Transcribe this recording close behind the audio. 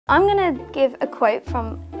I'm going to give a quote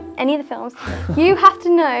from any of the films. You have to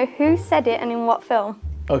know who said it and in what film.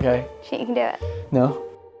 Okay. Shit, you can do it. No.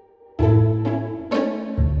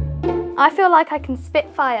 I feel like I can spit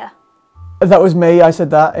fire. That was me. I said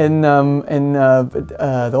that in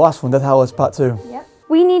the last one, Death Howlers Part 2. Yep.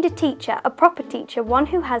 We need a teacher, a proper teacher, one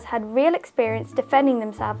who has had real experience defending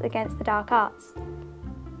themselves against the dark arts.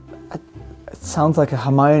 It sounds like a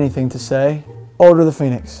Hermione thing to say. Order of the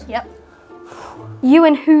Phoenix. Yep. You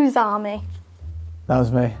and whose army? That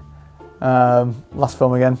was me. Last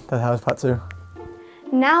film again, Death Howlers Part 2.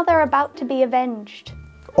 Now they're about to be avenged.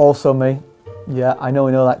 Also me. Yeah, I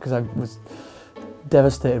know that because I was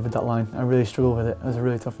devastated with that line. I really struggled with it. It was a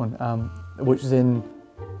really tough one. Which is in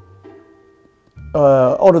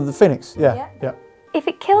Order of the Phoenix. Yeah. If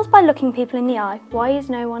it kills by looking people in the eye, why is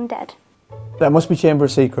no one dead? That must be Chamber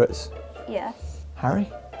of Secrets. Yes. Harry?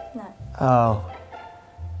 No. Oh.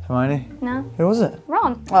 Hermione? No. Who was it?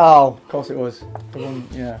 Ron. Oh, of course it was. The one,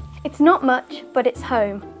 yeah. It's not much, but it's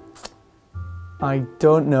home. I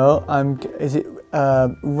don't know. Is it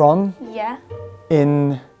Ron? Yeah.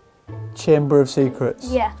 In Chamber of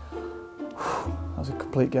Secrets? Yeah. That was a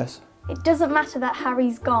complete guess. It doesn't matter that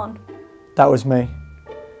Harry's gone. That was me.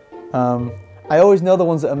 I always know the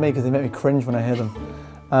ones that are me because they make me cringe when I hear them.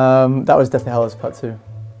 That was definitely Howlers Part 2.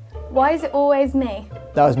 Why is it always me?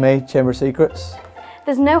 That was me, Chamber of Secrets.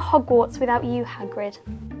 There's no Hogwarts without you, Hagrid.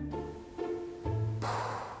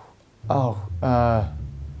 Oh,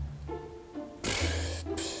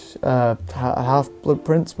 Half-Blood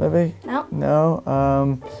Prince, maybe? No. No.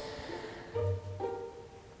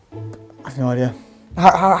 I have no idea.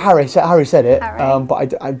 Harry said it, Harry.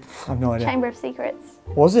 but I have no idea. Chamber of Secrets.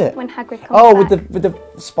 Was it? When Hagrid comes Oh, back. with the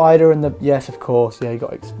spider and the... Yes, of course. Yeah, you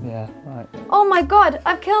got... Yeah, right. Oh my god,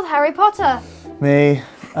 I've killed Harry Potter! Me.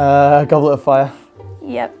 Goblet of Fire.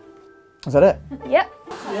 Yep. Is that it? Yep.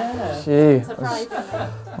 Yeah. Gee. Surprise.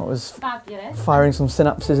 That was Fabulous. firing some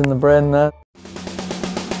synapses in the brain there.